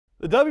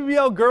The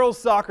WBL girls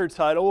soccer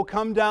title will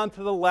come down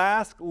to the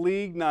last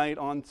league night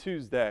on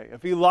Tuesday.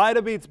 If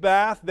Elida beats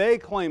Bath, they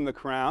claim the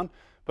crown.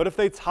 But if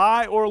they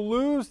tie or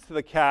lose to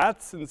the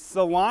Cats and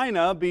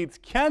Salina beats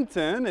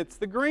Kenton, it's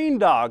the Green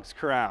Dogs'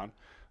 crown.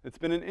 It's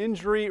been an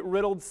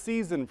injury-riddled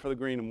season for the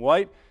Green and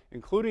White,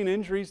 including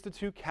injuries to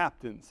two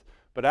captains.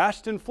 But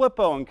Ashton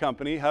Flippo and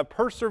company have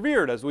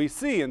persevered, as we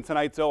see in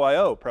tonight's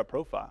OIO Prep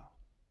Profile.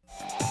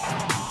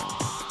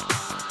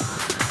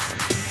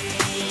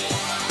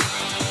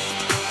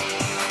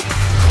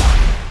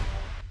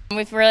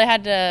 We've really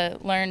had to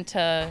learn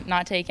to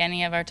not take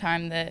any of our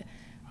time that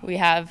we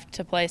have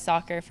to play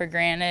soccer for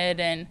granted,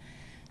 and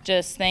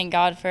just thank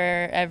God for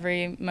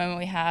every moment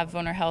we have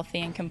when we're healthy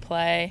and can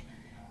play,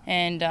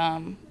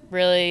 and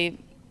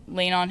really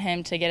lean on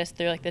him to get us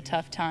through the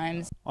tough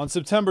times. On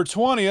September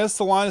 20th,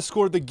 Salina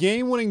scored the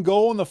game-winning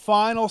goal in the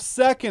final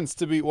seconds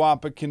to beat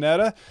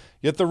Wapakoneta,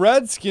 yet the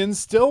Redskins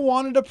still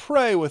wanted to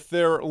pray with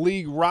their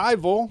league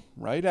rival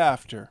right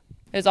after.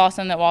 It was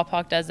awesome that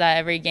Wapak does that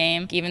every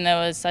game, even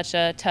though it was such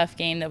a tough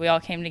game, that we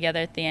all came together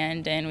at the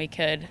end and we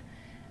could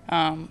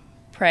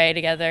pray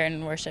together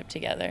and worship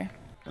together.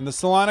 And the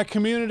Salina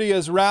community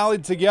has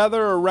rallied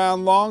together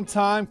around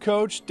longtime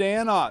coach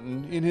Dan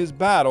Otten in his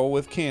battle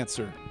with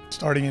cancer.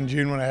 Starting in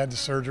June when I had the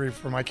surgery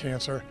for my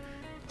cancer,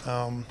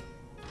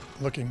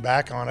 looking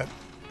back on it,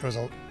 it was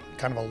a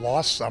kind of a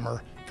lost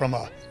summer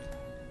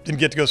didn't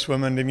get to go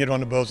swimming, didn't get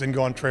on the boats, didn't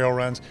go on trail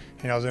runs.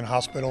 I was in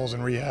hospitals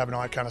and rehab and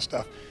all that kind of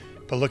stuff.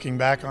 But looking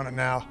back on it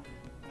now,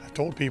 I've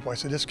told people, I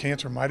said, this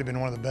cancer might have been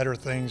one of the better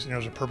things,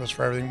 there's a purpose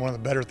for everything, one of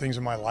the better things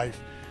in my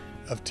life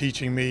of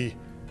teaching me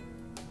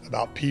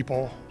about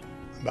people,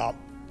 about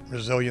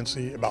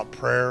resiliency, about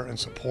prayer and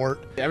support.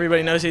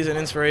 Everybody knows he's an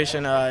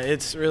inspiration.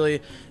 It's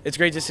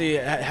great to see,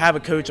 have a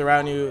coach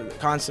around you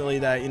constantly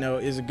that,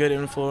 is a good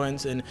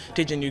influence and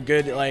teaching you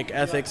good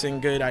ethics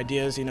and good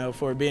ideas,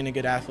 for being a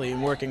good athlete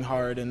and working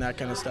hard and that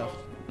kind of stuff.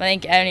 I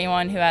think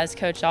anyone who has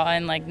Coach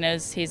Otten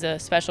knows he's a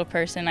special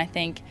person. I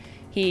think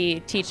he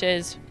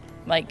teaches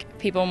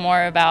people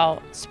more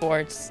about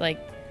sports.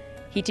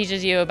 He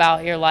teaches you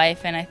about your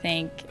life, and I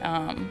think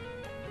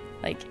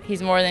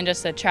he's more than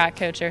just a track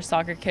coach or a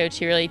soccer coach.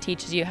 He really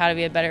teaches you how to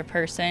be a better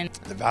person.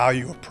 The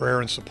value of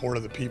prayer and support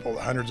of the people,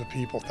 the hundreds of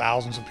people,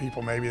 thousands of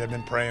people maybe that have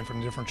been praying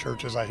from different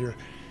churches I hear.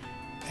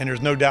 And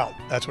there's no doubt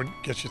that's what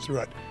gets you through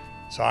it.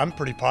 So I'm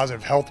pretty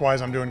positive.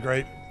 Health-wise, I'm doing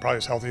great. Probably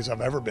as healthy as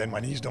I've ever been. My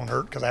knees don't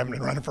hurt because I haven't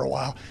been running for a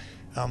while.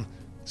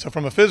 So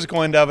from a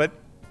physical end of it,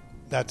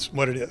 that's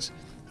what it is.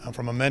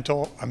 From a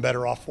mental, I'm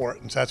better off for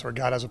it. And so that's where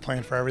God has a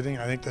plan for everything.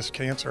 I think this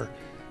cancer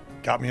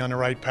got me on the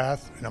right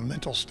path in a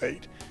mental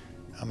state.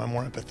 I'm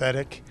more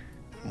empathetic,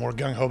 more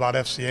gung-ho about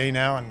FCA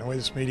now, and the way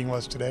this meeting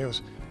was today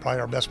was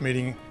probably our best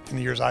meeting in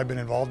the years I've been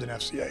involved in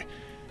FCA.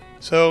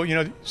 So,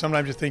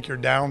 sometimes you think your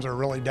downs are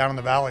really down in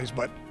the valleys,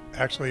 but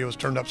actually it was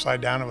turned upside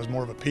down. It was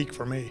more of a peak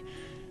for me.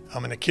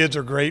 And the kids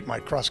are great,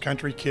 my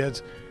cross-country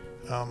kids.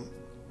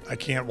 I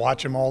can't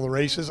watch them all the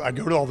races. I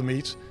go to all the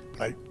meets,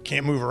 but I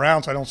can't move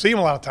around, so I don't see them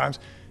a lot of times.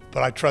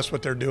 But I trust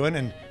what they're doing,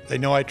 and they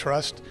know I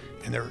trust,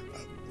 and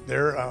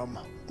their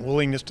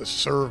willingness to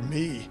serve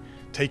me,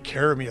 take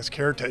care of me as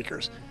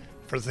caretakers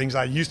for the things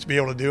I used to be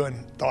able to do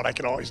and thought I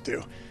could always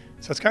do.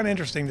 So it's kind of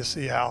interesting to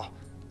see how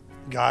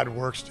God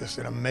works just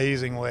in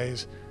amazing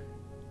ways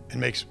and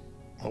makes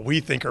what we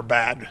think are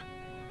bad,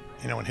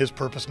 in His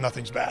purpose,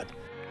 nothing's bad.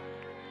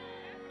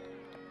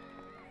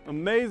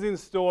 Amazing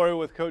story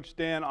with Coach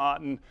Dan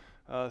Otten.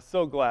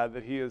 So glad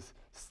that he is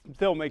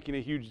still making a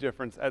huge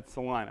difference at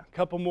Salina. A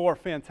couple more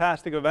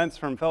fantastic events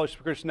from Fellowship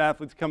of Christian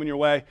Athletes coming your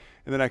way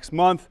in the next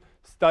month.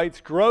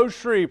 Stites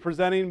Grocery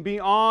presenting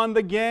Beyond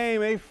the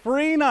Game, a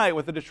free night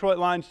with the Detroit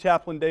Lions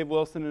chaplain Dave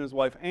Wilson and his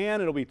wife Ann.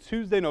 It'll be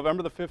Tuesday,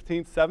 November the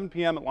 15th, 7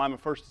 p.m. at Lima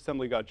First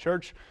Assembly of God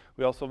Church.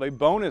 We also have a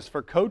bonus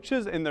for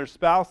coaches and their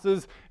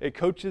spouses, a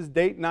coaches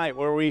date night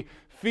where we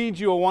feed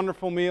you a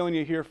wonderful meal and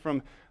you hear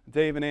from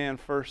Dave and Ann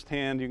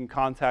firsthand. You can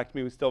contact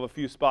me. We still have a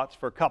few spots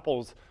for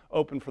couples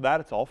open for that.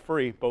 It's all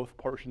free, both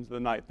portions of the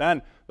night.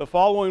 Then the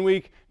following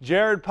week,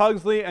 Jared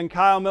Pugsley and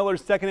Kyle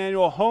Miller's second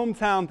annual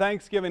Hometown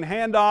Thanksgiving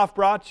Handoff,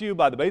 brought to you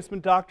by the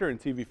Basement Doctor and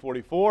TV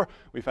 44.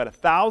 We've had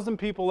 1,000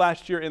 people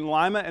last year in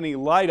Lima and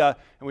Elida,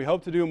 and we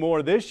hope to do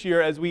more this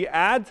year as we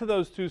add to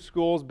those two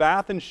schools,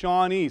 Bath and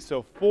Shawnee.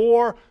 So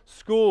 4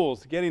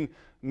 schools getting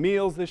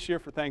meals this year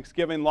for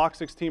Thanksgiving. Lock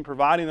 16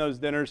 providing those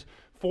dinners.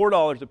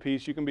 $4 a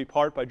piece. You can be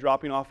part by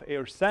dropping off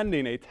or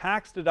sending a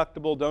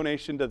tax-deductible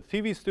donation to the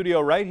TV studio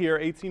right here,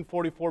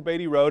 1844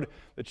 Beatty Road.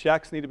 The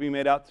checks need to be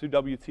made out to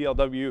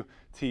WTLW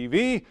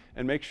TV,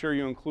 and make sure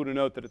you include a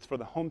note that it's for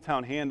the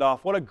Hometown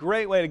Handoff. What a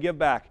great way to give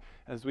back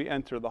as we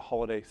enter the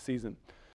holiday season.